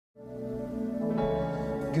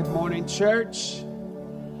Good morning, church.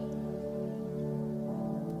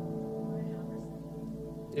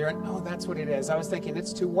 That's what it is. I was thinking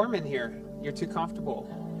it's too warm in here. You're too comfortable.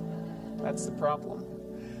 That's the problem.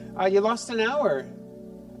 You lost an hour.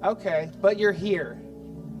 Okay, but you're here.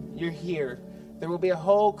 You're here. There will be a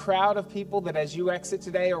whole crowd of people that as you exit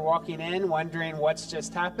today are walking in wondering what's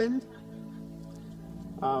just happened.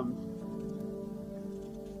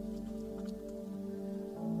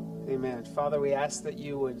 Amen. Father, we ask that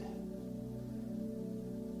you would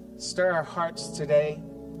stir our hearts today.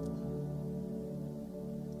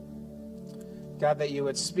 God, that you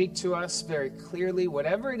would speak to us very clearly.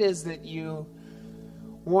 Whatever it is that you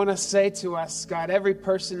want to say to us, God, every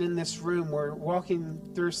person in this room, we're walking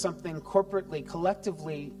through something corporately,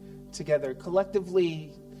 collectively together,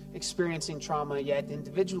 collectively experiencing trauma, yet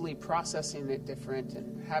individually processing it different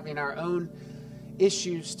and having our own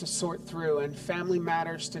issues to sort through and family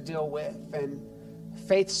matters to deal with and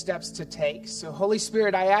faith steps to take. So Holy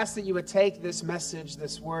Spirit, I ask that you would take this message,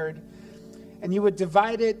 this word, and you would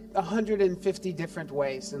divide it 150 different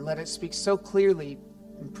ways and let it speak so clearly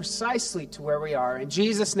and precisely to where we are. In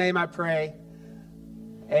Jesus' name I pray,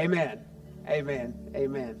 amen, amen,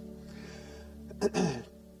 amen.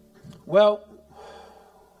 Well,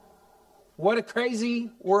 what a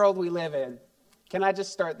crazy world we live in. Can I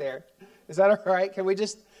just start there? Is that all right? Can we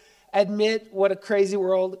just admit what a crazy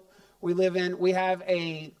world we live in? We have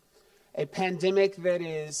a pandemic that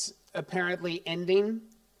is apparently ending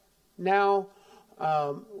now,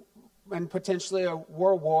 and potentially a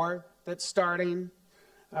world war that's starting.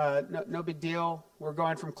 No big deal. We're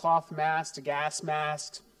going from cloth masks to gas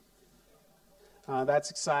masks. That's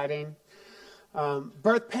exciting.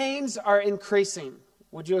 Birth pains are increasing.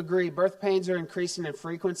 Would you agree? Birth pains are increasing in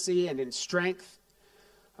frequency and in strength.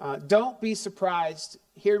 Don't be surprised.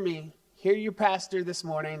 Hear me. Hear your pastor this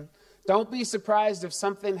morning. Don't be surprised if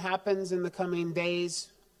something happens in the coming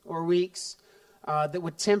days or weeks that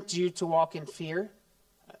would tempt you to walk in fear,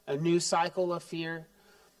 a new cycle of fear,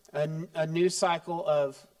 a new cycle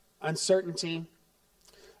of uncertainty,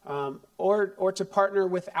 or to partner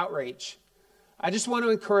with outrage. I just want to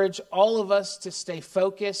encourage all of us to stay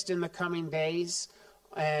focused in the coming days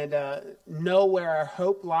and know where our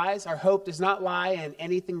hope lies. Our hope does not lie in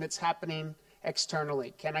anything that's happening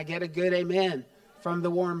externally. Can I get a good amen from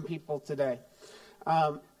the warm people today?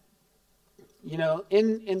 In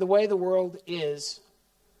the way the world is,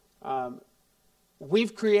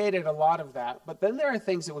 we've created a lot of that, but then there are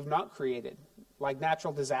things that we've not created, like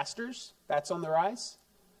natural disasters. That's on the rise,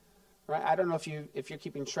 right? I don't know if you're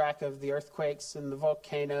keeping track of the earthquakes and the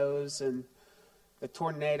volcanoes and the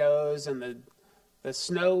tornadoes and the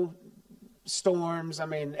snow storms. I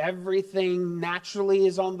mean, everything naturally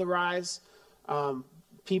is on the rise.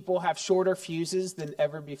 People have shorter fuses than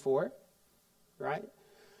ever before, right?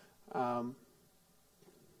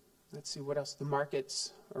 Let's see what else. The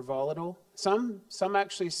markets are volatile. Some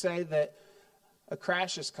actually say that a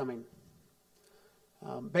crash is coming.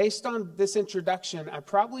 Based on this introduction, I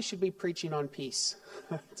probably should be preaching on peace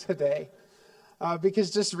today,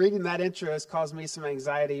 because just reading that intro has caused me some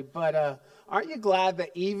anxiety. But aren't you glad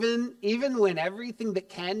that even when everything that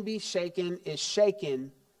can be shaken is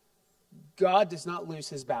shaken, God does not lose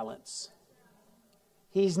his balance.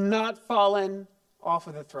 He's not fallen off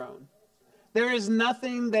of the throne. There is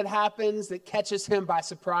nothing that happens that catches him by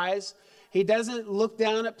surprise. He doesn't look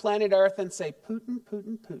down at planet Earth and say, Putin,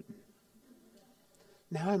 Putin, Putin.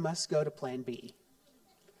 Now I must go to plan B.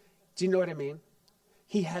 Do you know what I mean?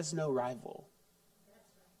 He has no rival.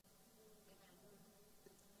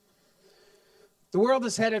 The world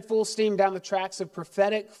is headed full steam down the tracks of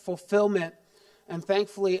prophetic fulfillment. And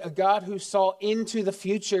thankfully, a God who saw into the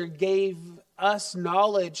future gave us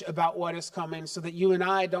knowledge about what is coming so that you and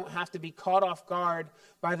I don't have to be caught off guard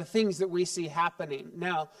by the things that we see happening.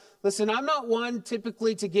 Now, listen, I'm not one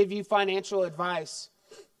typically to give you financial advice.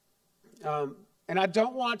 And I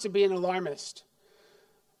don't want to be an alarmist.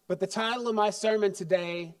 But the title of my sermon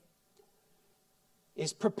today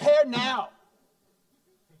is Prepare Now.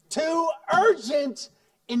 2 urgent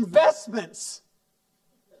investments.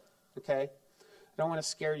 Okay? I don't want to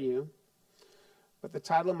scare you. But the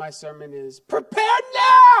title of my sermon is Prepare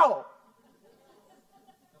Now!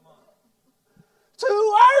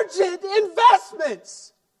 2 urgent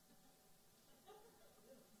investments.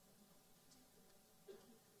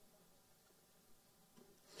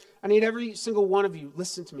 I need every single one of you,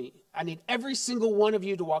 listen to me. I need every single one of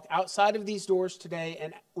you to walk outside of these doors today,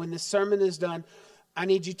 and when this sermon is done, I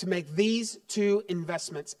need you to make these 2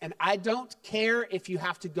 investments. And I don't care if you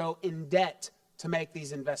have to go in debt to make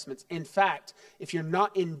these investments. In fact, if you're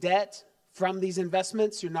not in debt from these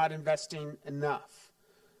investments, you're not investing enough.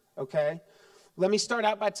 okay? Let me start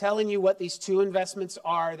out by telling you what these two investments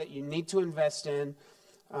are that you need to invest in,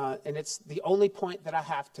 and it's the only point that I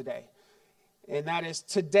have today. And that is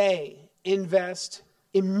today, invest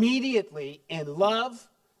immediately in love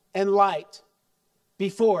and light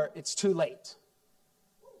before it's too late.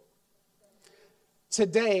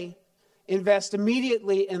 Today, invest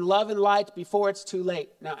immediately in love and light before it's too late.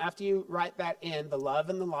 Now, after you write that in, the love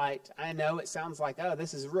and the light, I know it sounds like, oh,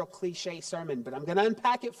 this is a real cliche sermon, but I'm going to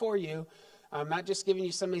unpack it for you. I'm not just giving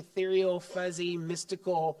you some ethereal, fuzzy,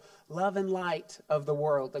 mystical love and light of the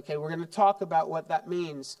world. Okay, we're going to talk about what that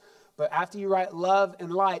means. But after you write love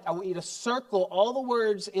and light, I want you to circle all the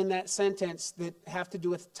words in that sentence that have to do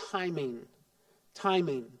with timing.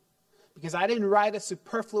 Timing. Because I didn't write a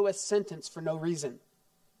superfluous sentence for no reason.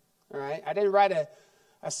 All right? I didn't write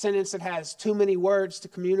a sentence that has too many words to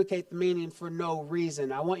communicate the meaning for no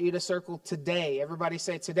reason. I want you to circle today. Everybody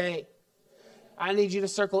say today. I need you to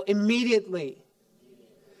circle immediately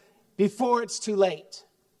before it's too late.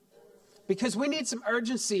 Because we need some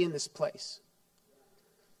urgency in this place.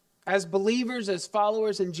 As believers, as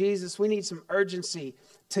followers in Jesus, we need some urgency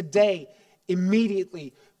today,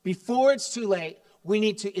 immediately. Before it's too late, we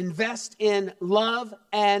need to invest in love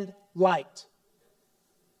and light.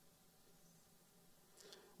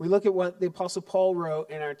 We look at what the Apostle Paul wrote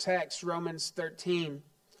in our text, Romans 13,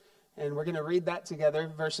 and we're going to read that together,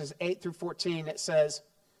 verses 8 through 14. It says,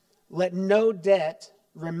 "Let no debt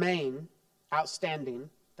remain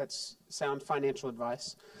outstanding." That's sound financial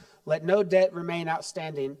advice. "Let no debt remain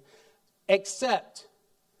outstanding except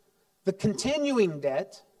the continuing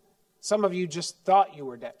debt." Some of you just thought you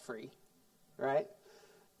were debt-free, right?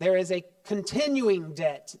 There is a continuing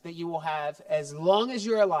debt that you will have as long as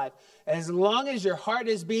you're alive, as long as your heart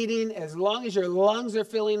is beating, as long as your lungs are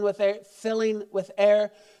filling with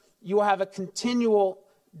air, you will have a continual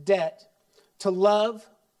debt to love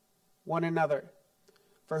one another.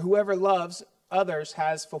 For whoever loves others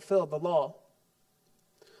has fulfilled the law.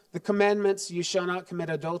 The commandments: you shall not commit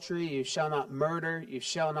adultery, you shall not murder, you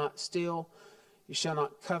shall not steal, you shall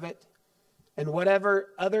not covet, and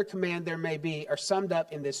whatever other command there may be are summed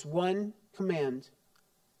up in this one command: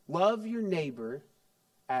 love your neighbor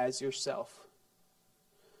as yourself.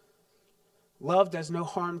 Love does no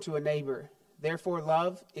harm to a neighbor. Therefore,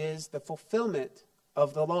 love is the fulfillment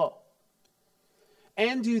of the law.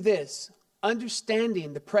 And do this,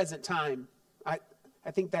 understanding the present time. I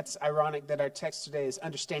think that's ironic that our text today is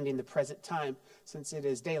understanding the present time, since it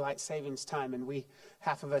is daylight savings time, and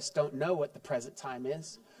half of us don't know what the present time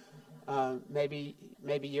is. Maybe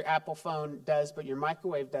your Apple phone does, but your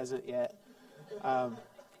microwave doesn't yet.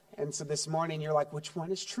 And so this morning you're like, which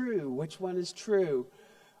one is true? Which one is true?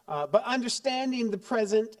 But understanding the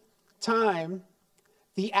present time,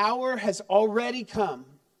 the hour has already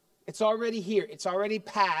come. It's already here. It's already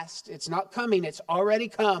past. It's not coming. It's already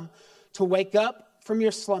come to wake up from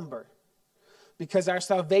your slumber, because our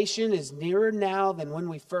salvation is nearer now than when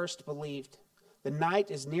we first believed. The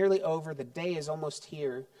night is nearly over. The day is almost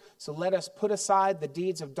here. So let us put aside the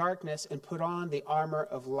deeds of darkness and put on the armor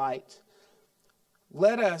of light.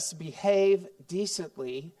 Let us behave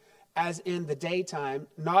decently as in the daytime,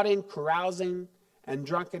 not in carousing and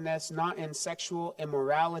drunkenness, not in sexual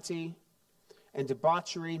immorality and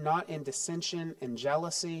debauchery, not in dissension and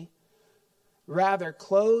jealousy. Rather,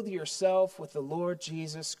 clothe yourself with the Lord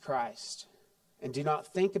Jesus Christ, and do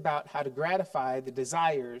not think about how to gratify the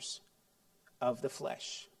desires of the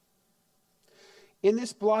flesh. In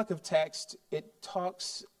this block of text, it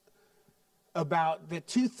talks about the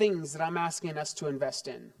two things that I'm asking us to invest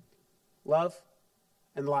in: love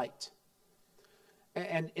and light.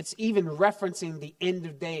 And it's even referencing the end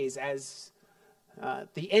of days, as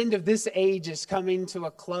the end of this age is coming to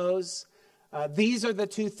a close. These are the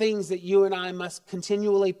two things that you and I must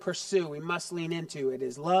continually pursue. We must lean into. It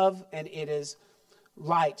is love and it is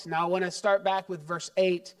light. Now I want to start back with verse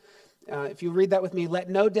 8. If you read that with me: let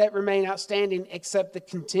no debt remain outstanding except the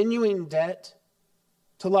continuing debt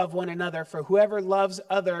to love one another. For whoever loves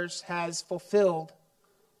others has fulfilled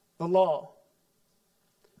the law.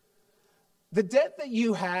 The debt that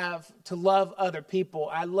you have to love other people.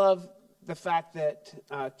 I love the fact that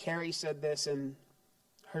Carrie said this in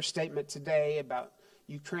her statement today about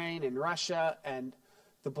Ukraine and Russia and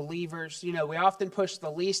the believers. You know, we often push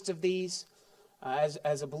the least of these.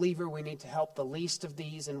 As a believer, we need to help the least of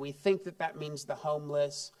these, and we think that means the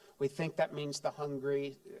homeless. We think that means the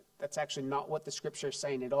hungry. That's actually not what the scripture is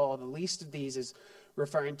saying at all. The least of these is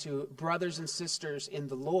referring to brothers and sisters in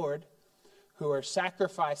the Lord who are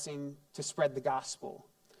sacrificing to spread the gospel.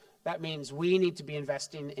 That means we need to be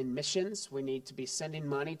investing in missions. We need to be sending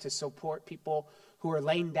money to support people who are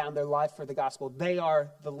laying down their life for the gospel. They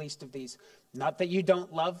are the least of these. Not that you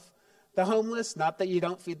don't love the homeless, not that you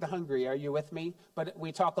don't feed the hungry. Are you with me? But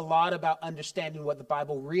we talk a lot about understanding what the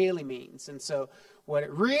Bible really means. And so what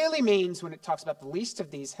it really means when it talks about the least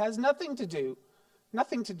of these has nothing to do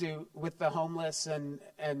with the homeless and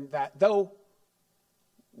that, though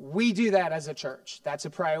we do that as a church. That's a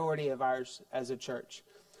priority of ours as a church.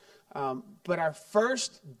 But our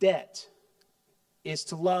first debt is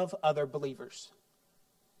to love other believers.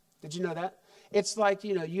 Did you know that? It's like,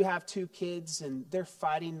 you have two kids and they're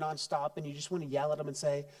fighting nonstop and you just want to yell at them and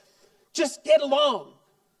say, just get along,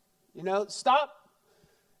 stop.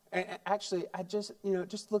 And actually, I just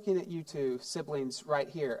looking at you two siblings right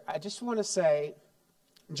here, I just want to say,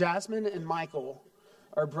 Jasmine and Michael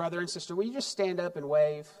are brother and sister. Will you just stand up and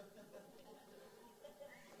wave?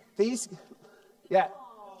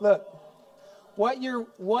 Look, what you're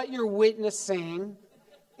witnessing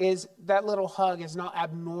is that little hug is not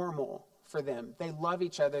abnormal for them. They love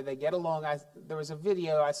each other. They get along. There was a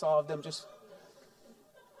video I saw of them just...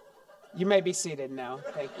 You may be seated now.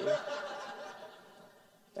 Thank you.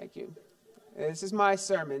 Thank you. This is my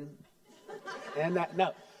sermon.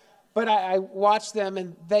 But I watched them,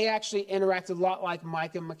 and they actually interacted a lot like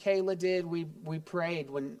Mike and Michaela did. We prayed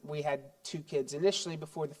when we had two kids initially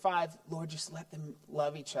before the 5. Lord, just let them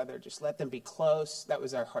love each other. Just let them be close. That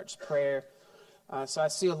was our heart's prayer. So I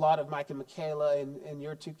see a lot of Mike and Michaela and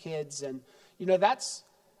your two kids. And, that's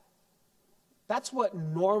what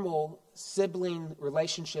normal sibling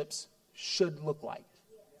relationships should look like.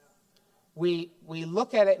 We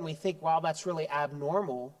look at it and we think, wow, that's really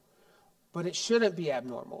abnormal. But it shouldn't be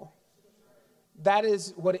abnormal. That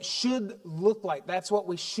is what it should look like. That's what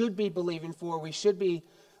we should be believing for. We should be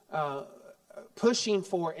pushing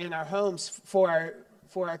for in our homes, for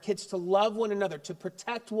our kids to love one another, to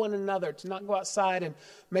protect one another, to not go outside and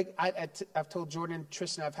make... I've told Jordan and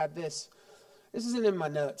Tristan I've had this. This isn't in my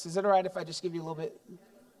notes. Is it all right if I just give you a little bit?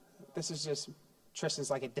 This is just... Tristan's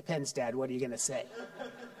like, it depends, Dad. What are you going to say?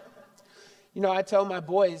 I tell my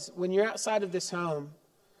boys, when you're outside of this home,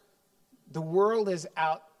 the world is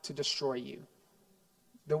out to destroy you.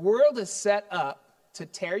 The world is set up to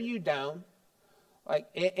tear you down. Like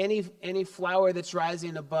any flower that's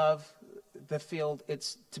rising above the field,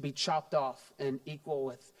 it's to be chopped off and equal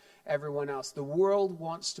with everyone else. The world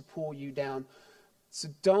wants to pull you down. So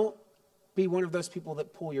don't be one of those people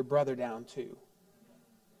that pull your brother down too.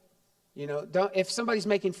 If somebody's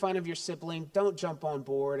making fun of your sibling, don't jump on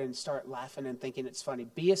board and start laughing and thinking it's funny.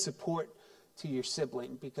 Be a support to your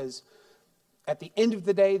sibling, because at the end of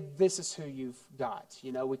the day, this is who you've got.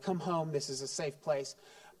 We come home, this is a safe place.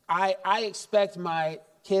 I expect my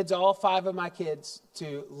kids, all 5 of my kids,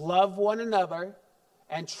 to love one another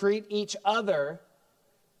and treat each other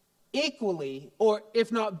equally, or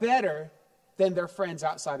if not better, than their friends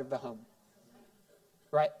outside of the home.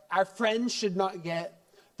 Right? Our friends should not get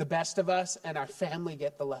the best of us, and our family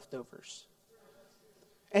get the leftovers.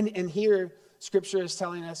 And here, Scripture is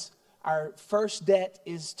telling us our first debt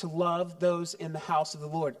is to love those in the house of the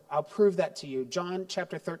Lord. I'll prove that to you. John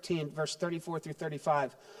chapter 13, verse 34 through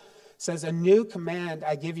 35 says, "A new command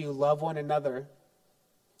I give you, love one another.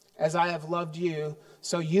 As I have loved you,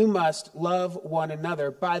 so you must love one another.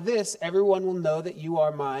 By this, everyone will know that you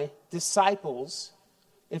are my disciples,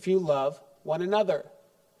 if you love one another."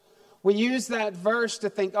 We use that verse to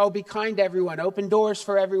think, be kind to everyone. Open doors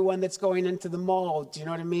for everyone that's going into the mall. Do you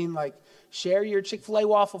know what I mean? Like, share your Chick-fil-A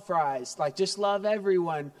waffle fries. Like, just love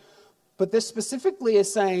everyone. But this specifically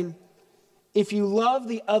is saying, if you love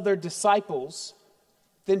the other disciples,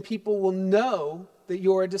 then people will know that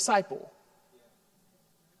you're a disciple.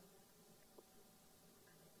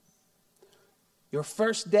 Your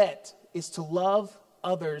first debt is to love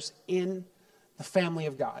others in the family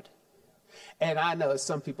of God. And I know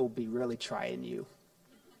some people will be really trying you.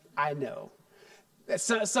 I know.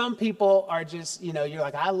 Some people are just, you're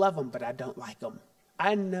like, I love them, but I don't like them.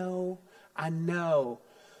 I know.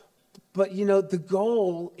 But, the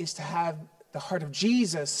goal is to have the heart of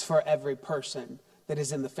Jesus for every person that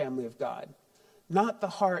is in the family of God. Not the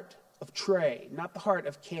heart of Trey, not the heart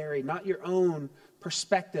of Carrie, not your own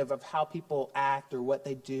perspective of how people act or what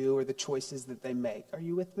they do or the choices that they make. Are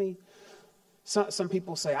you with me? Some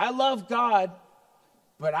people say, I love God,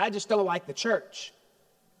 but I just don't like the church.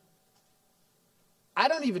 I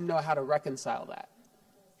don't even know how to reconcile that.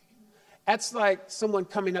 That's like someone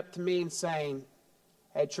coming up to me and saying,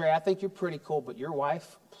 hey, Trey, I think you're pretty cool, but your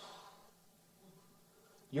wife,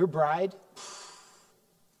 your bride,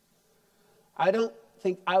 I don't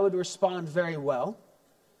think I would respond very well.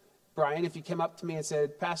 Brian, if you came up to me and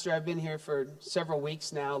said, Pastor, I've been here for several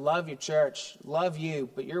weeks now, love your church, love you,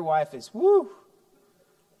 but your wife is, woo.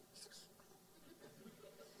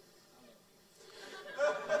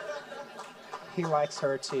 He likes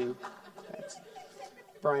her too.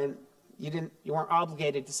 Brian, you weren't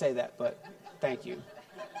obligated to say that, but thank you.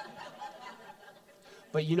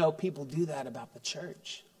 But people do that about the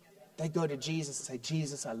church. They go to Jesus and say,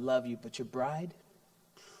 Jesus, I love you, but your bride,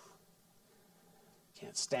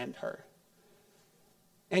 can't stand her.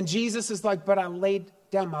 And Jesus is like, but I laid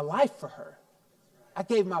down my life for her. I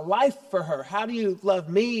gave my life for her. How do you love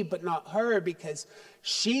me but not her? Because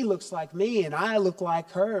she looks like me and I look like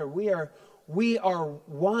her. We are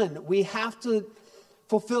one. We have to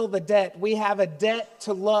fulfill the debt. We have a debt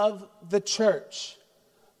to love the church,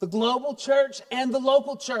 the global church and the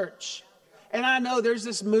local church. And I know there's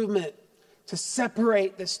this movement to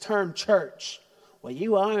separate this term church. Well,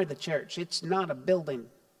 you are the church. It's not a building.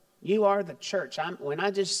 You are the church. When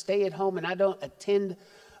I just stay at home and I don't attend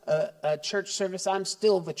a church service, I'm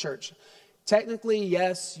still the church. Technically,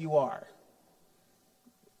 yes, you are.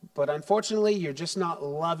 But unfortunately, you're just not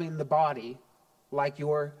loving the body like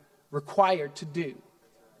you're required to do.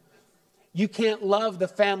 You can't love the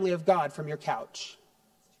family of God from your couch.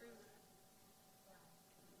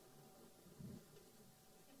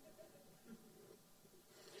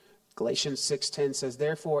 Galatians 6:10 says,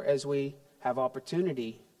 therefore, as we have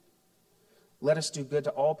opportunity, let us do good to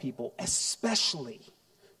all people, especially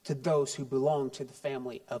to those who belong to the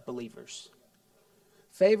family of believers.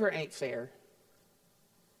 Favor ain't fair.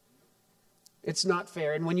 It's not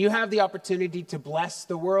fair. And when you have the opportunity to bless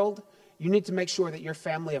the world, you need to make sure that your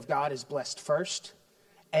family of God is blessed first,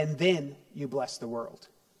 and then you bless the world.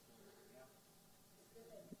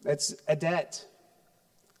 It's a debt.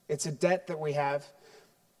 It's a debt that we have.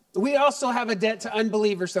 We also have a debt to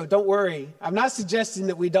unbelievers, so don't worry. I'm not suggesting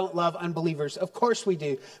that we don't love unbelievers. Of course we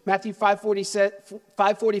do. Matthew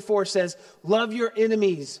 5:44 says, love your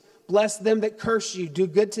enemies, bless them that curse you, do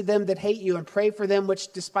good to them that hate you, and pray for them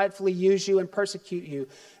which despitefully use you and persecute you.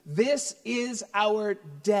 This is our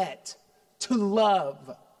debt, to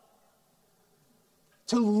love.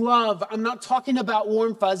 To love. I'm not talking about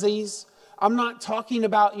warm fuzzies. I'm not talking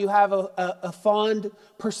about you have a fond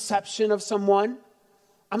perception of someone.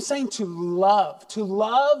 I'm saying to love. To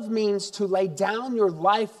love means to lay down your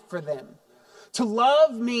life for them. To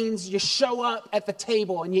love means you show up at the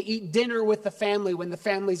table and you eat dinner with the family when the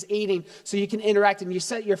family's eating so you can interact, and you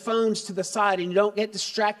set your phones to the side and you don't get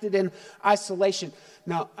distracted in isolation.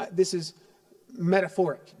 Now, this is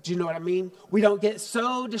metaphoric. Do you know what I mean? We don't get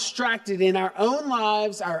so distracted in our own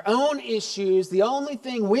lives, our own issues. The only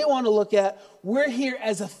thing we want to look at, we're here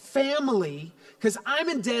as a family because I'm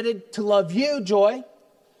indebted to love you, Joy.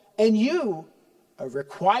 And you are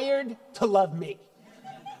required to love me.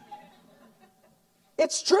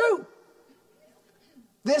 It's true.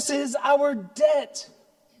 This is our debt.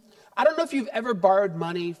 I don't know if you've ever borrowed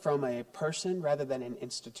money from a person rather than an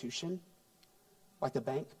institution, like a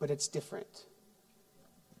bank, but it's different.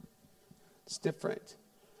 It's different.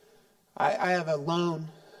 I have a loan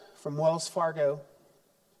from Wells Fargo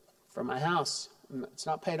for my house. It's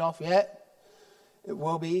not paid off yet. It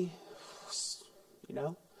will be,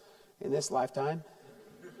 in this lifetime.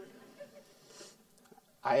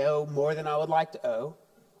 I owe more than I would like to owe,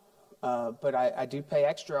 but I do pay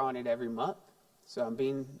extra on it every month, so I'm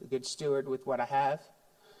being a good steward with what I have.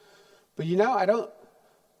 But I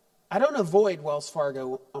don't avoid Wells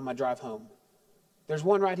Fargo on my drive home. There's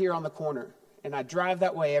one right here on the corner, and I drive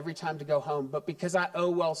that way every time to go home, but because I owe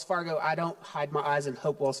Wells Fargo, I don't hide my eyes and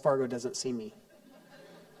hope Wells Fargo doesn't see me.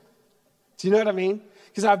 Do you know what I mean?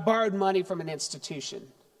 Because I've borrowed money from an institution.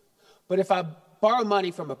 But if I borrow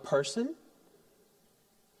money from a person,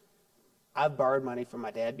 I've borrowed money from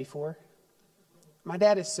my dad before. My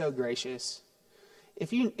dad is so gracious.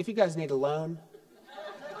 If you guys need a loan,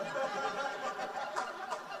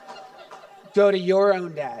 go to your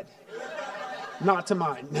own dad, not to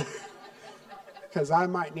mine, because I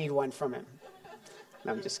might need one from him.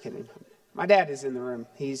 No, I'm just kidding. My dad is in the room.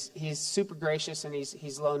 He's super gracious, and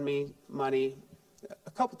he's loaned me money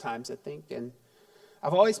a couple times, I think, and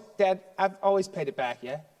I've always paid it back,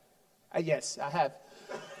 yeah? Yes, I have.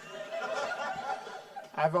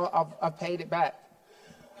 I've paid it back.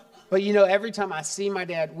 But every time I see my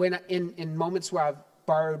dad, in moments where I've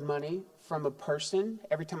borrowed money from a person,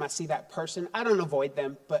 every time I see that person, I don't avoid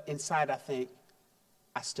them, but inside I think,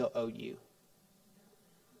 I still owe you.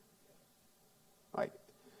 Like,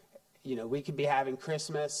 we could be having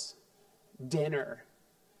Christmas dinner,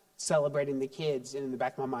 celebrating the kids, and in the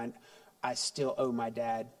back of my mind, I still owe my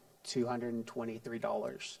dad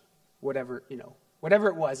 $223, whatever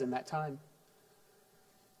it was in that time.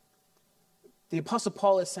 The Apostle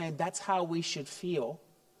Paul is saying that's how we should feel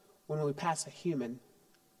when we pass a human.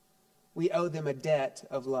 We owe them a debt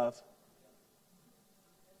of love.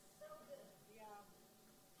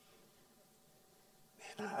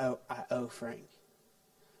 And I owe Frank.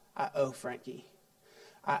 I owe Frankie.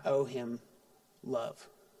 I owe him love.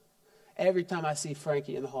 Every time I see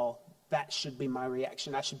Frankie in the hall, that should be my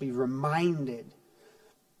reaction. I should be reminded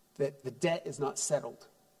that the debt is not settled.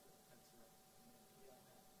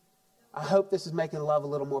 I hope this is making love a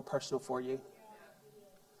little more personal for you.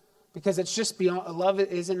 Because it's just beyond, love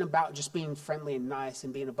isn't about just being friendly and nice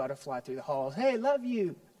and being a butterfly through the halls. Hey, love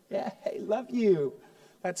you. Yeah, hey, love you.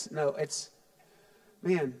 It's,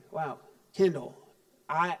 man, wow. Kendall,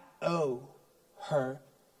 I owe her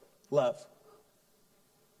love.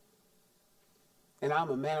 And I'm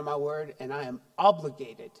a man of my word, and I am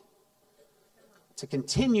obligated to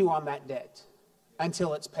continue on that debt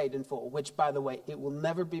until it's paid in full, which, by the way, it will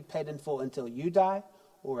never be paid in full until you die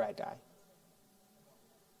or I die.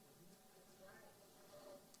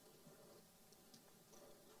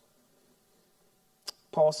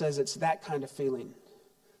 Paul says it's that kind of feeling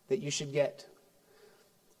that you should get.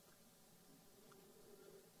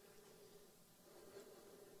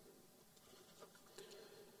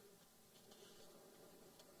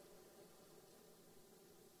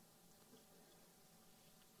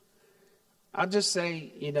 I'll just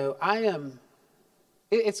say,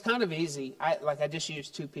 it's kind of easy. I just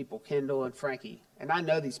used two people, Kendall and Frankie, and I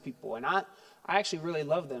know these people, and I actually really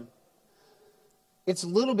love them. It's a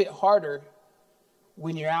little bit harder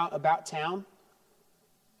when you're out about town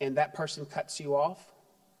and that person cuts you off.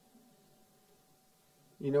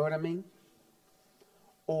 You know what I mean?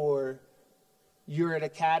 Or you're at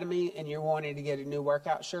Academy and you're wanting to get a new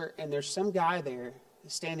workout shirt, and there's some guy there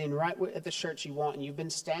standing right at the shirt you want, and you've been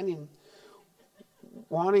standing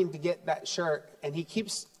wanting to get that shirt, and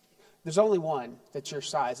there's only one that's your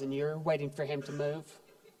size, and you're waiting for him to move,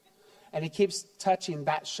 and he keeps touching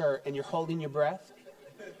that shirt, and you're holding your breath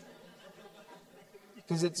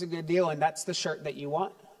because it's a good deal, and that's the shirt that you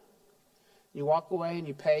want. You walk away and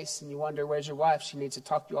you pace and you wonder, where's your wife? She needs to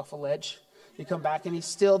talk you off a ledge. You come back and he's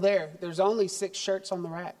still there. There's only 6 shirts on the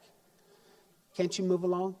rack. Can't you move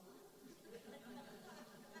along?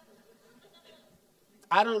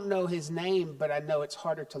 I don't know his name, but I know it's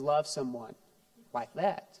harder to love someone like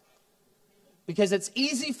that. Because it's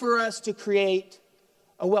easy for us to create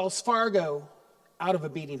a Wells Fargo out of a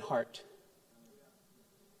beating heart.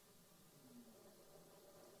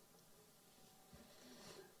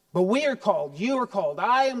 But we are called, you are called,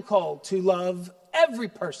 I am called to love every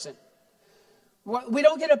person. We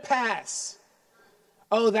don't get a pass.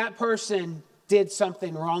 Oh, that person did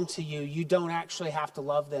something wrong to you. You don't actually have to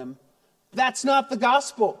love them. That's not the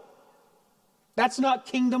gospel. That's not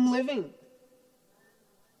kingdom living.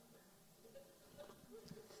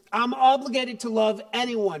 I'm obligated to love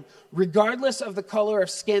anyone, regardless of the color of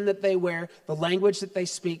skin that they wear, the language that they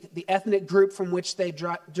speak, the ethnic group from which they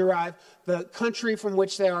derive, the country from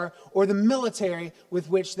which they are, or the military with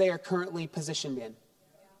which they are currently positioned in.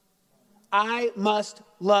 I must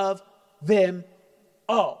love them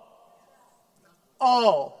all.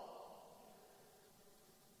 All.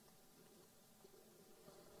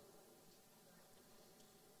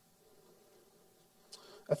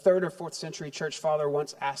 A 3rd or 4th century church father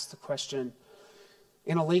once asked the question,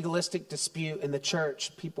 in a legalistic dispute in the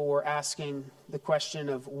church, people were asking the question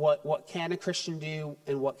of what can a Christian do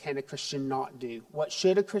and what can a Christian not do? What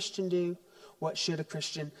should a Christian do? What should a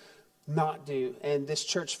Christian not do? And this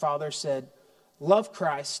church father said, love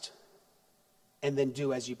Christ and then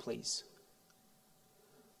do as you please.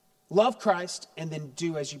 Love Christ and then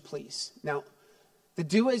do as you please. Now, the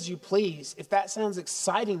do as you please, if that sounds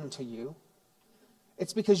exciting to you,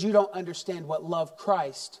 it's because you don't understand what love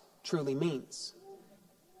Christ truly means.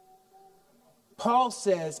 Paul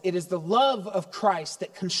says it is the love of Christ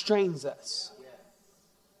that constrains us.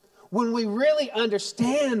 When we really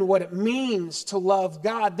understand what it means to love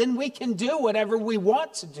God, then we can do whatever we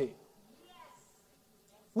want to do.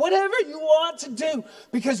 Whatever you want to do.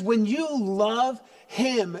 Because when you love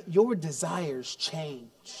Him, your desires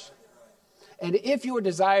change. And if your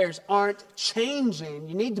desires aren't changing,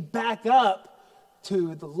 you need to back up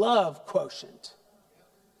to the love quotient.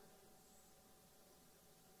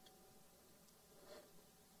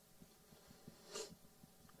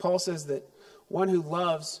 Paul says that one who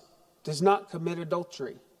loves does not commit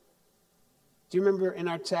adultery. Do you remember in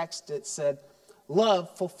our text it said,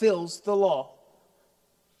 love fulfills the law?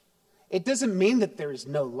 It doesn't mean that there is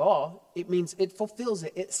no law. It means it fulfills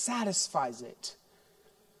it. It satisfies it.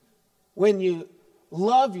 When you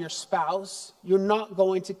love your spouse, you're not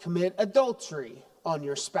going to commit adultery on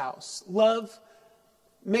your spouse. Love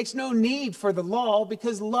makes no need for the law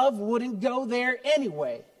because love wouldn't go there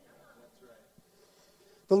anyway.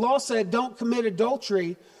 The law said don't commit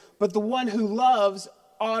adultery, but the one who loves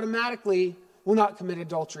automatically will not commit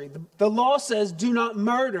adultery. The law says do not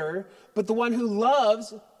murder, but the one who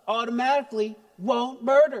loves automatically won't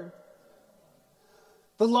murder.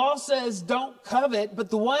 The law says don't covet, but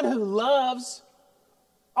the one who loves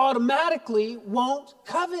automatically won't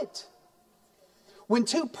covet. When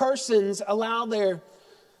two persons allow their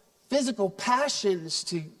physical passions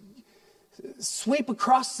to sweep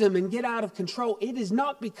across them and get out of control, it is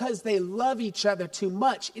not because they love each other too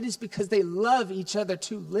much. It is because they love each other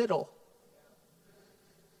too little.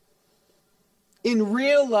 In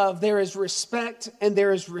real love, there is respect and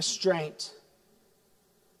there is restraint.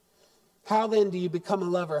 How then do you become a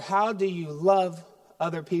lover? How do you love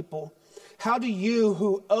other people? How do you,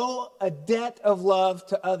 who owe a debt of love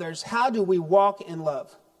to others, how do we walk in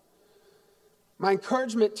love? My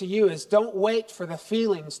encouragement to you is don't wait for the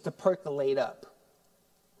feelings to percolate up.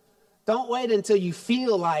 Don't wait until you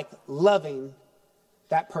feel like loving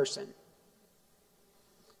that person.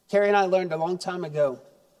 Carrie and I learned a long time ago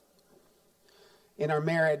in our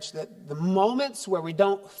marriage that the moments where we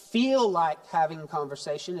don't feel like having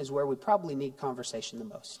conversation is where we probably need conversation the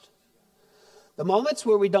most. The moments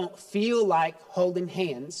where we don't feel like holding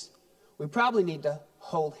hands, we probably need to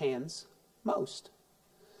hold hands most.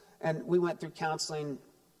 And we went through counseling.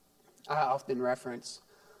 I often reference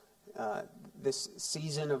this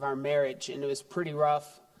season of our marriage, and it was pretty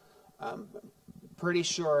rough. Pretty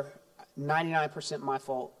sure 99% my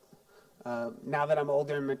fault. Now that I'm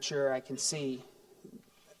older and mature, I can see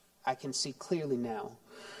clearly now.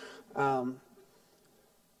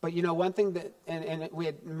 But you know, one thing that, and we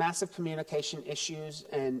had massive communication issues,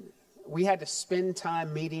 and we had to spend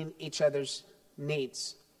time meeting each other's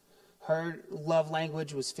needs. Her love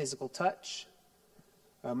language was physical touch.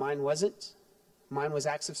 Mine wasn't. Mine was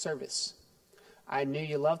acts of service. I knew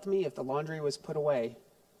you loved me if the laundry was put away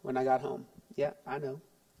when I got home. Yeah, I know.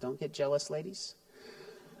 Don't get jealous, ladies.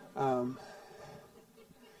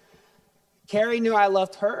 Carrie knew I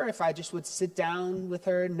loved her if I just would sit down with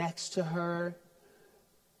her, next to her,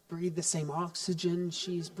 breathe the same oxygen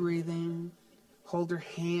she's breathing, hold her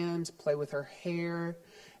hand, play with her hair.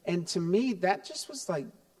 And to me, that just was like,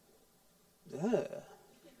 ugh.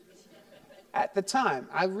 At the time,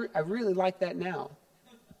 I really like that now.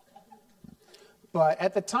 But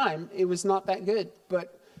at the time, it was not that good.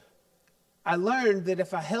 But I learned that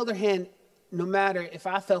if I held her hand, no matter if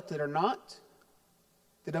I felt it or not,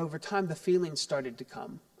 that over time the feelings started to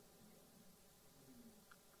come.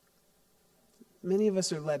 Many of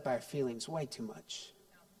us are led by our feelings way too much.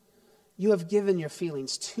 You have given your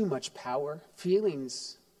feelings too much power.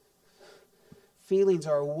 Feelings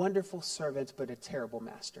are a wonderful servant, but a terrible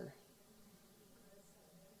master.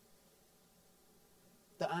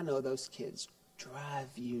 I know those kids drive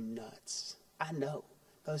you nuts. I know.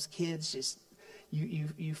 Those kids just,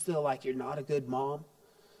 you feel like you're not a good mom.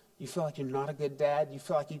 You feel like you're not a good dad. You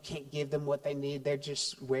feel like you can't give them what they need. They're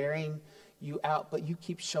just wearing you out, but you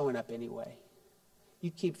keep showing up anyway.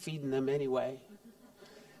 You keep feeding them anyway.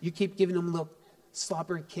 You keep giving them little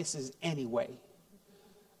slobbery kisses anyway.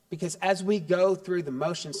 Because as we go through the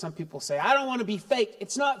motions, some people say, I don't want to be fake.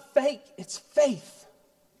 It's not fake, it's faith.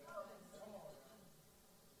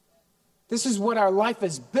 This is what our life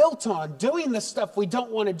is built on, doing the stuff we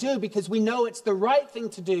don't want to do because we know it's the right thing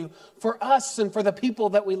to do for us and for the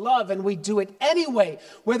people that we love, and we do it anyway.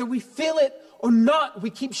 Whether we feel it or not,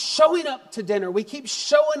 we keep showing up to dinner. We keep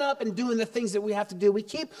showing up and doing the things that we have to do. We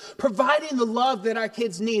keep providing the love that our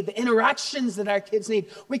kids need, the interactions that our kids need.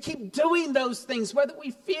 We keep doing those things, whether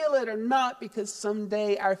we feel it or not, because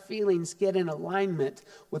someday our feelings get in alignment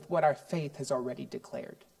with what our faith has already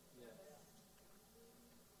declared.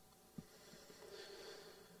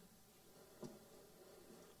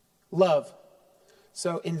 Love.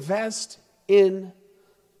 So invest in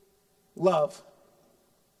love.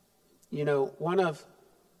 You know, one of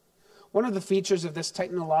the features of this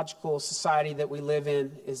technological society that we live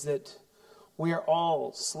in is that we are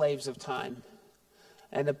all slaves of time.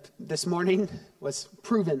 And this morning was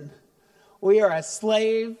proven. We are a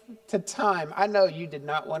slave to time. I know you did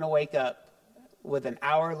not want to wake up with an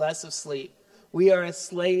hour less of sleep. We are a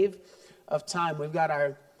slave of time. We've got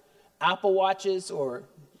our Apple Watches or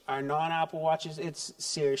our non-Apple Watches. It's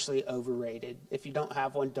seriously overrated. If you don't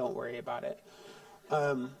have one, don't worry about it.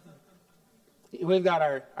 We've got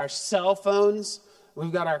our cell phones.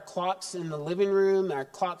 We've got our clocks in the living room, our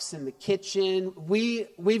clocks in the kitchen.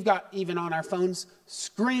 We've got, even on our phones,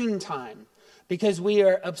 screen time because we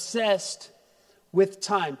are obsessed with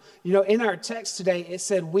time. You know, in our text today, it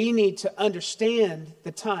said we need to understand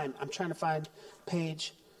the time. I'm trying to find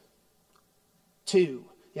page 2.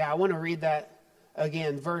 Yeah, I want to read that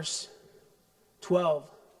again, verse 12,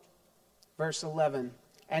 verse 11.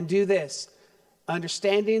 And do this,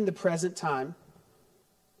 understanding the present time,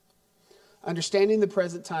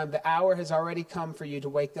 the hour has already come for you to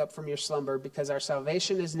wake up from your slumber, because our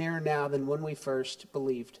salvation is nearer now than when we first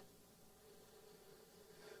believed.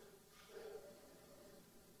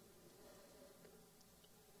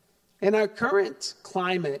 In our current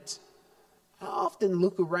climate, I often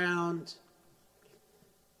look around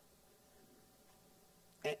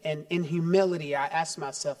and in humility, I ask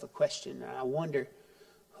myself a question, and I wonder,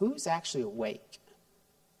 who's actually awake?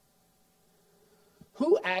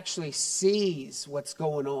 Who actually sees what's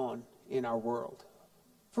going on in our world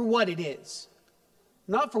for what it is?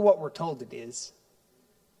 Not for what we're told it is,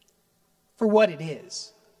 for what it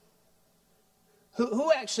is.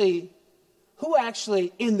 Who actually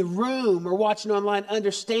in the room or watching online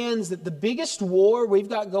understands that the biggest war we've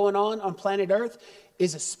got going on planet Earth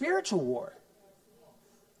is a spiritual war?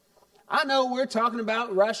 I know we're talking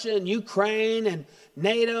about Russia and Ukraine and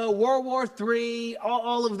NATO, World War III,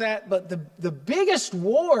 all of that, but the biggest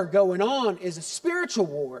war going on is a spiritual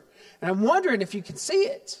war. And I'm wondering if you can see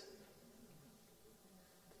it.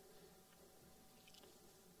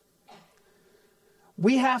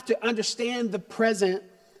 We have to understand the present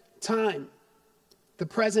time. The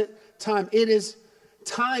present time. It is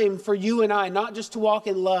time for you and I, not just to walk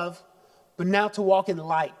in love, but now to walk in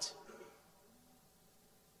light.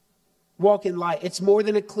 Walk in light. It's more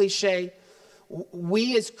than a cliche.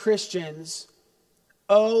 We as Christians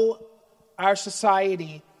owe our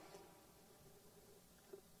society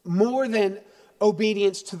more than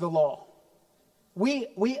obedience to the law. We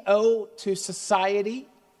owe to society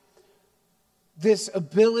this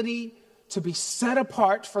ability to be set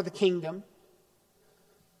apart for the kingdom,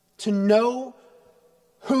 to know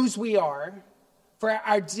whose we are, for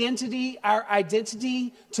our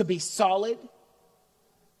identity to be solid,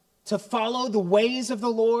 to follow the ways of the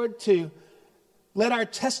Lord, to let our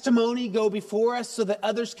testimony go before us so that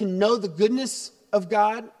others can know the goodness of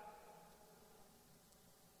God.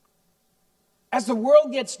 As the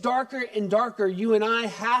world gets darker and darker, you and I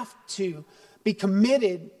have to be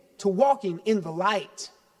committed to walking in the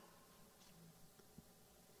light.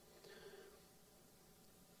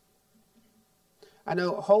 I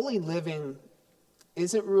know holy living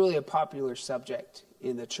isn't really a popular subject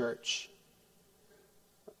in the church.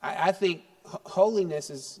 I think holiness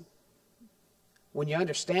is, when you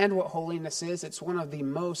understand what holiness is, it's one of the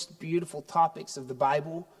most beautiful topics of the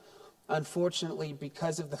Bible. Unfortunately,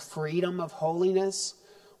 because of the freedom of holiness,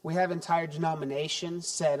 we have entire denominations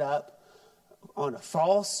set up on a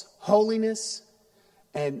false holiness.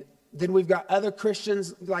 And then we've got other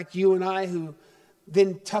Christians like you and I who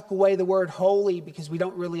then tuck away the word holy because we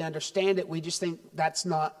don't really understand it. We just think that's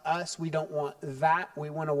not us. We don't want that. We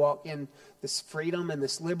want to walk in this freedom and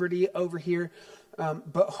this liberty over here.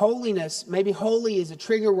 But holiness, maybe holy is a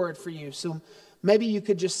trigger word for you. So maybe you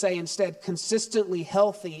could just say instead, consistently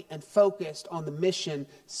healthy and focused on the mission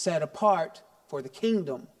set apart for the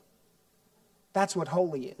kingdom. That's what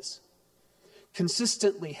holy is.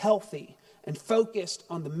 Consistently healthy and focused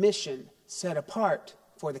on the mission set apart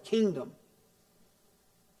for the kingdom.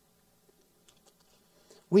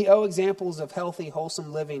 We owe examples of healthy,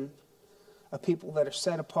 wholesome living, of people that are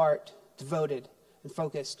set apart, devoted, and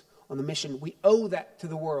focused on the mission. We owe that to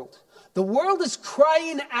the world. The world is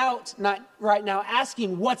crying out right now,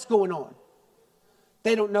 asking what's going on.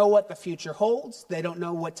 They don't know what the future holds. They don't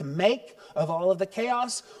know what to make of all of the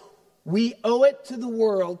chaos. We owe it to the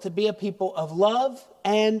world to be a people of love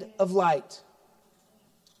and of light.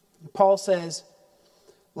 Paul says,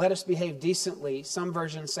 let us behave decently. Some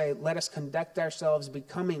versions say, let us conduct ourselves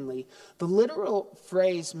becomingly. The literal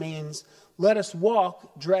phrase means, let us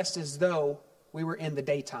walk dressed as though we were in the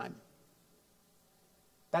daytime.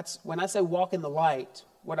 That's when I say walk in the light,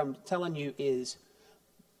 what I'm telling you is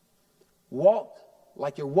walk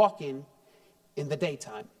like you're walking in the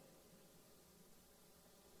daytime.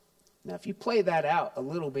 Now, if you play that out a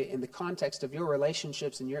little bit in the context of your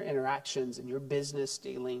relationships and your interactions and your business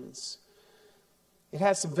dealings, it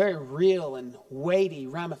has some very real and weighty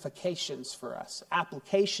ramifications for us,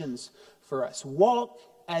 applications for us. Walk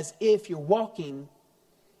as if you're walking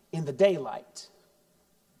in the daylight.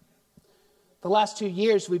 The last 2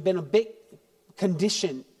 years, we've been a bit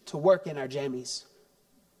conditioned to work in our jammies.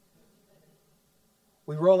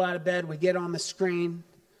 We roll out of bed, we get on the screen.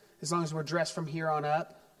 As long as we're dressed from here on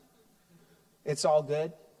up, it's all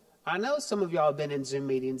good. I know some of y'all have been in Zoom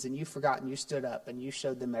meetings and you've forgotten you stood up and you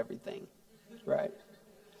showed them everything, right?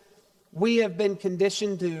 We have been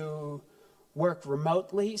conditioned to work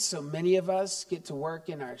remotely, so many of us get to work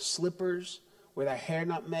in our slippers with our hair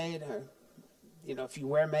not made, or, if you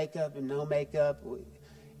wear makeup and no makeup.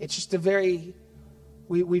 It's just a very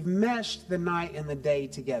we've meshed the night and the day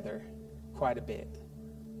together quite a bit.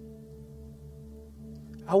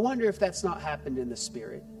 I wonder if that's not happened in the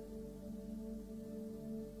Spirit.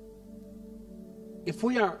 If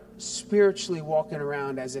we aren't spiritually walking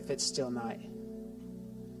around as if it's still night,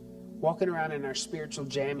 walking around in our spiritual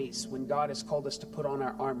jammies when God has called us to put on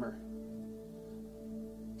our armor,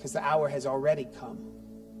 because the hour has already come.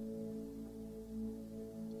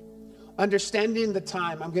 Understanding the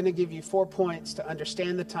time. I'm going to give you 4 points to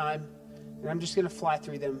understand the time, and I'm just going to fly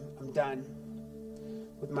through them. I'm done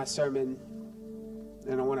with my sermon,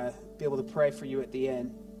 and I want to be able to pray for you at the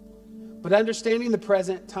end. But understanding the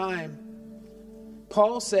present time,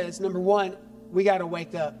 Paul says, number 1, we got to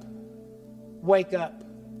wake up. Wake up.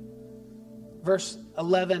 Verse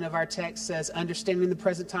 11 of our text says, understanding the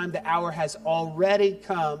present time, the hour has already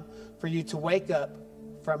come for you to wake up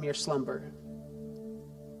from your slumber.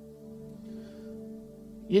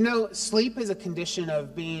 You know, sleep is a condition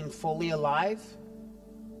of being fully alive,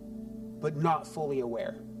 but not fully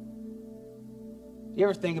aware. You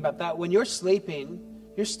ever think about that? When you're sleeping,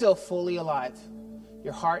 you're still fully alive.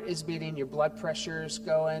 Your heart is beating, your blood pressure is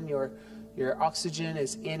going, your oxygen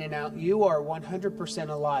is in and out. You are 100%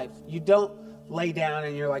 alive. You don't lay down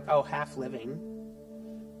and you're like, oh, half living.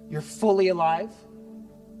 You're fully alive,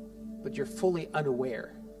 but you're fully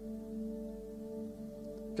unaware.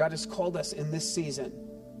 God has called us in this season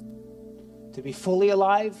to be fully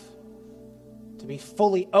alive, to be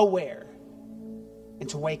fully aware, and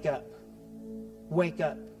to wake up. Wake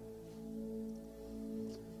up.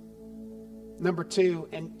 Number 2,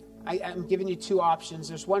 and I'm giving you 2 options.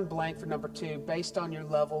 There's one blank for number 2. Based on your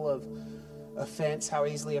level of offense, how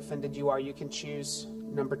easily offended you are, you can choose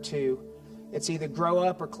number 2. It's either grow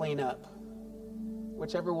up or clean up.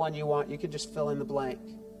 Whichever one you want, you can just fill in the blank.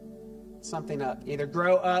 Something up. Either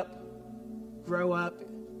grow up,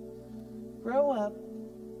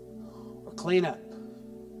 or clean up.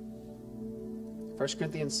 1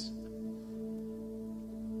 Corinthians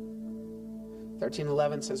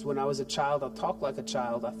 13:11 says, when I was a child, I talked like a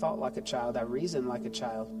child. I thought like a child. I reasoned like a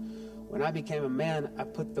child. When I became a man, I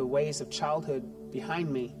put the ways of childhood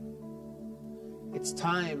behind me. It's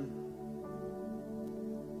time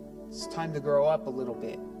to grow up a little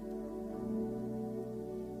bit.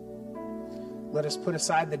 Let us put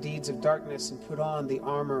aside the deeds of darkness and put on the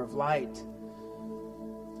armor of light.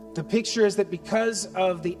 The picture is that because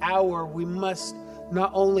of the hour, we must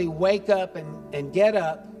not only wake up and get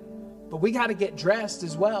up, but we got to get dressed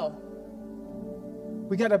as well.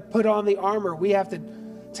 We got to put on the armor. We have to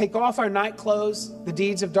take off our night clothes, the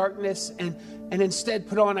deeds of darkness, and instead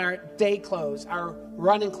put on our day clothes, our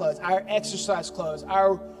running clothes, our exercise clothes,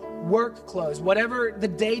 our work clothes. Whatever the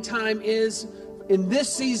daytime is in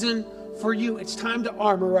this season for you, it's time to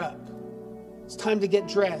armor up. It's time to get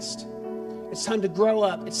dressed. It's time to grow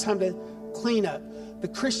up. It's time to clean up. The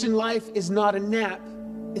Christian life is not a nap.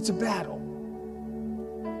 It's a battle.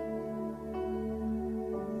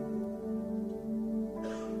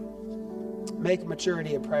 Make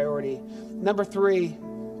maturity a priority. Number 3,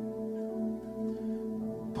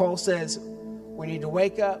 Paul says we need to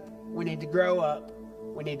wake up, we need to grow up,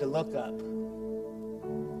 we need to look up.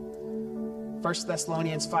 1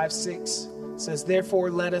 Thessalonians 5:6 says,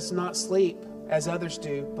 therefore let us not sleep as others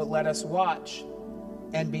do, but let us watch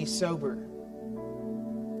and be sober.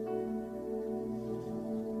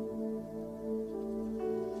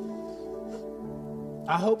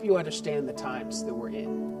 I hope you understand the times that we're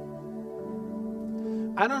in.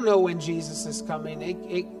 I don't know when Jesus is coming.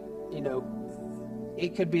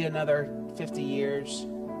 It could be another 50 years,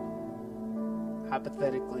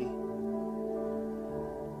 hypothetically.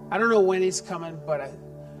 I don't know when he's coming, but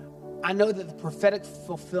I know that the prophetic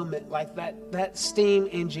fulfillment, like that steam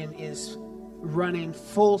engine is running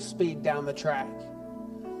full speed down the track.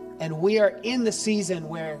 And we are in the season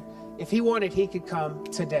where if he wanted, he could come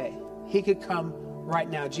today. He could come right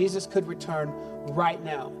now. Jesus could return right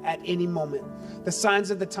now at any moment. The signs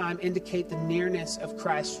of the time indicate the nearness of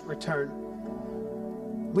Christ's return.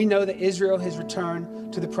 We know that Israel has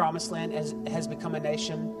returned to the promised land and has become a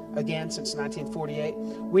nation again since 1948.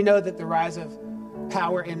 We know that the rise of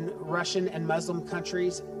power in Russian and Muslim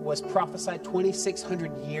countries was prophesied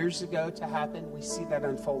 2,600 years ago to happen. We see that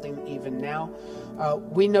unfolding even now.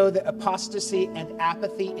 We know that apostasy and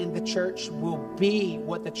apathy in the church will be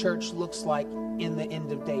what the church looks like in the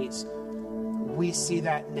end of days. We see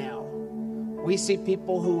that now. We see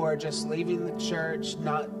people who are just leaving the church,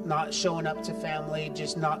 not showing up to family,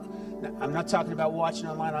 I'm not talking about watching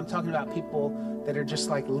online. I'm talking about people that are just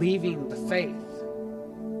like leaving the faith.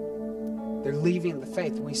 They're leaving the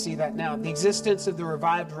faith. We see that now. The existence of the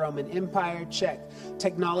revived Roman Empire, check.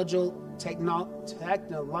 Technological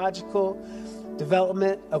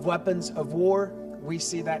development of weapons of war, we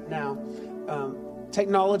see that now.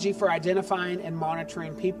 Technology for identifying and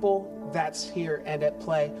monitoring people, that's here and at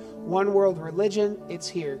play. One world religion, it's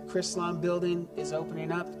here. Chrislam building is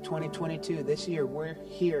opening up 2022. This year, we're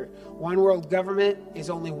here. One world government is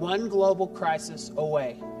only one global crisis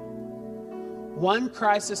away. One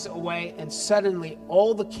crisis away, and suddenly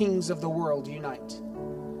all the kings of the world unite.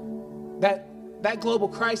 That global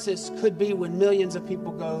crisis could be when millions of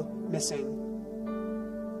people go missing.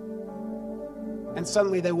 And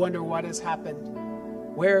suddenly they wonder what has happened.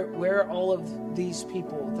 Where are all of these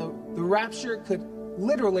people? The rapture could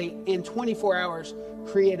literally, in 24 hours,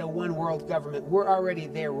 create a one world government. We're already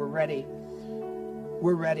there. We're ready.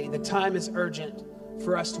 We're ready. The time is urgent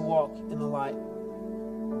for us to walk in the light.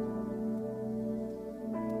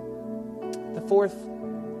 The fourth,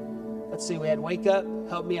 let's see, we had wake up,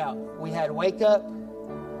 help me out. We had wake up,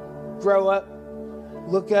 grow up,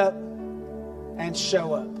 look up, and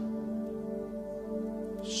show up.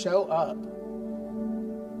 Show up.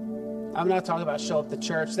 I'm not talking about show up to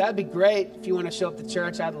church. That'd be great if you want to show up to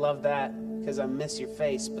church. I'd love that because I miss your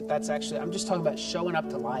face. But that's actually, I'm just talking about showing up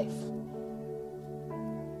to life.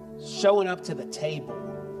 Showing up to the table.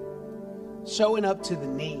 Showing up to the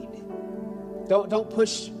need. Don't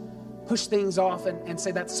push things off and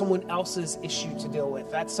say that's someone else's issue to deal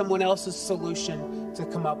with. That's someone else's solution to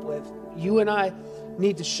come up with. You and I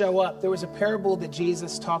need to show up. There was a parable that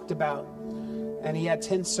Jesus talked about. And he had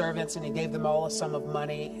 10 servants, and he gave them all a sum of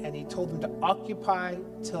money, and he told them to occupy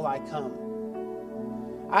till I come.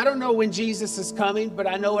 I don't know when Jesus is coming, but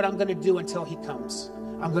I know what I'm going to do until he comes.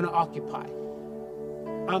 I'm going to occupy.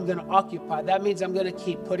 I'm going to occupy. That means I'm going to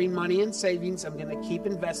keep putting money in savings. I'm going to keep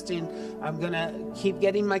investing. I'm going to keep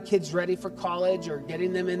getting my kids ready for college or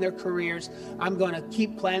getting them in their careers. I'm going to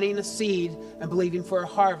keep planting a seed and believing for a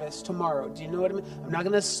harvest tomorrow. Do you know what I mean? I'm not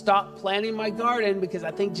going to stop planting my garden because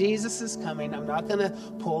I think Jesus is coming. I'm not going to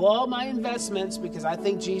pull all my investments because I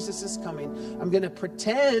think Jesus is coming. I'm going to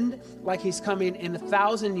pretend like he's coming in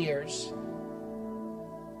 1,000 years,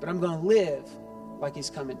 but I'm going to live like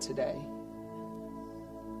he's coming today.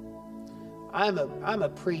 I'm a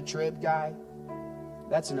pre-trib guy.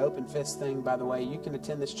 That's an open fist thing, by the way. You can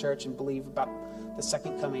attend this church and believe about the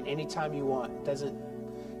second coming anytime you want.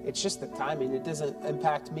 It's just the timing. It doesn't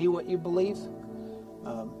impact me what you believe.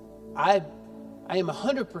 I am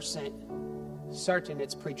 100% certain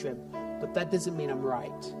it's pre-trib, but that doesn't mean I'm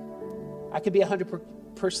right. I could be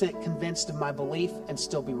 100% convinced of my belief and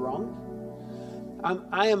still be wrong.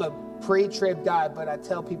 I am a pre-trib guy, but I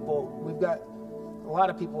tell people, we've got a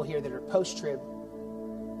lot of people here that are post-trib,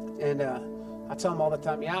 and I tell them all the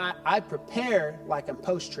time, I prepare like I'm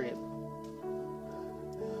post-trib,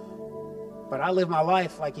 but I live my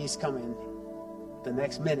life like he's coming the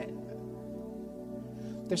next minute.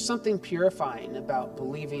 There's something purifying about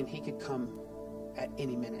believing he could come at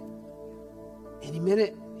any minute. Any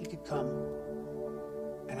minute he could come,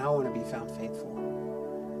 and I want to be found faithful.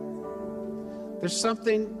 There's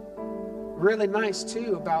something really nice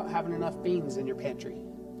too about having enough beans in your pantry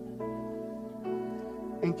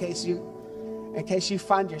in case you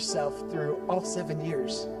find yourself through all 7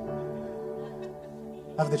 years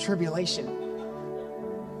of the tribulation.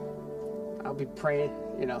 I'll be praying,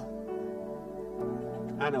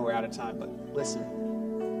 I know we're out of time, but listen,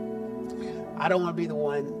 I don't want to be the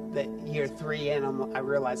one that year 3 in I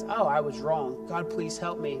realize, I was wrong. God, please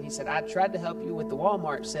help me. He said, I tried to help you with the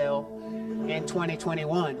Walmart sale in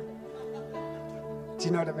 2021. Do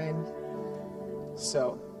you know what I mean?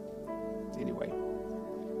 So, anyway.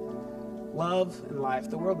 Love and life.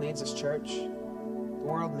 The world needs us, church. The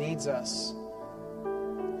world needs us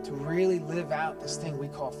to really live out this thing we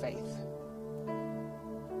call faith.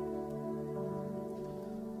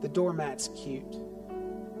 The doormat's cute.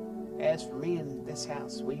 As for me and this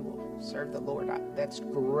house, we will serve the Lord. That's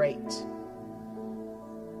great.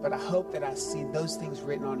 But I hope that I see those things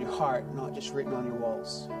written on your heart, not just written on your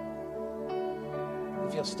walls.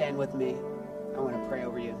 If you'll stand with me, I want to pray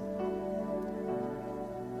over you.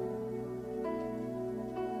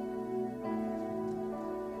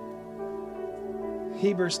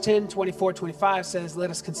 Hebrews 10:24-25 says, let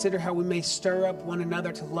us consider how we may stir up one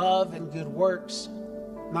another to love and good works,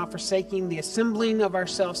 not forsaking the assembling of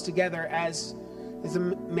ourselves together as is the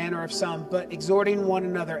manner of some, but exhorting one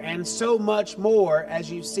another, and so much more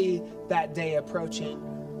as you see that day approaching.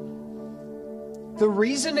 The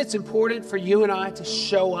reason it's important for you and I to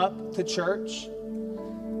show up to church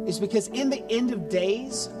is because in the end of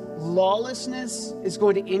days, lawlessness is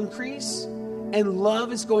going to increase and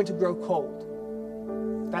love is going to grow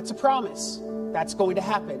cold. That's a promise. That's going to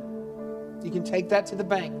happen. You can take that to the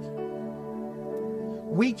bank.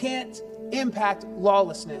 We can't impact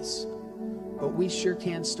lawlessness, but we sure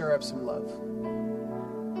can stir up some love.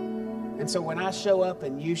 And so when I show up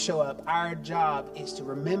and you show up, our job is to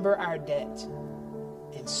remember our debt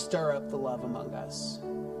and stir up the love among us.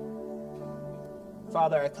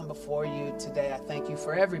 Father, I come before you today. I thank you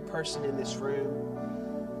for every person in this room.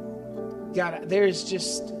 God, there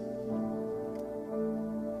is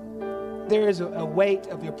a weight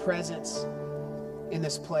of your presence in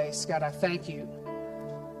this place. God, I thank you.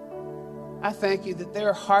 I thank you that there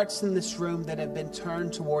are hearts in this room that have been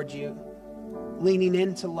turned toward you, leaning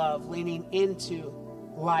into love, leaning into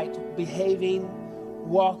light, behaving,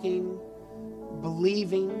 walking,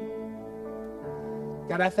 believing.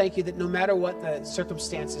 God, I thank you that no matter what the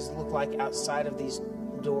circumstances look like outside of these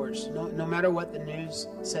doors, no matter what the news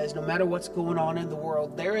says, no matter what's going on in the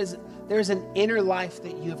world, there's an inner life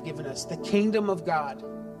that you have given us, the kingdom of God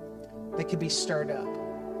that can be stirred up.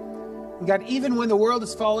 And God, even when the world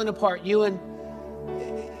is falling apart, you and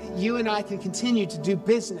I can continue to do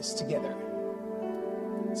business together.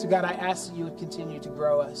 So God, I ask that you would continue to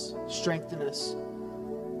grow us, strengthen us.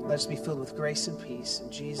 Let us be filled with grace and peace.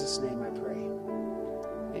 In Jesus' name I pray.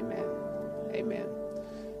 Amen. Amen.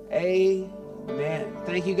 Amen.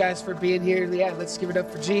 Thank you guys for being here. Yeah, let's give it up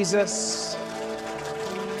for Jesus.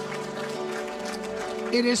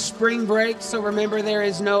 It is spring break, so remember there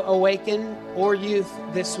is no Awaken or Youth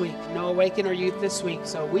this week. No Awaken or Youth this week.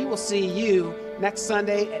 So we will see you next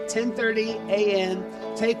Sunday at 10:30 a.m.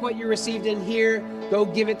 Take what you received in here. Go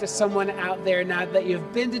give it to someone out there. Now that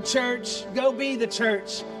you've been to church, go be the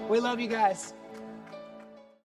church. We love you guys.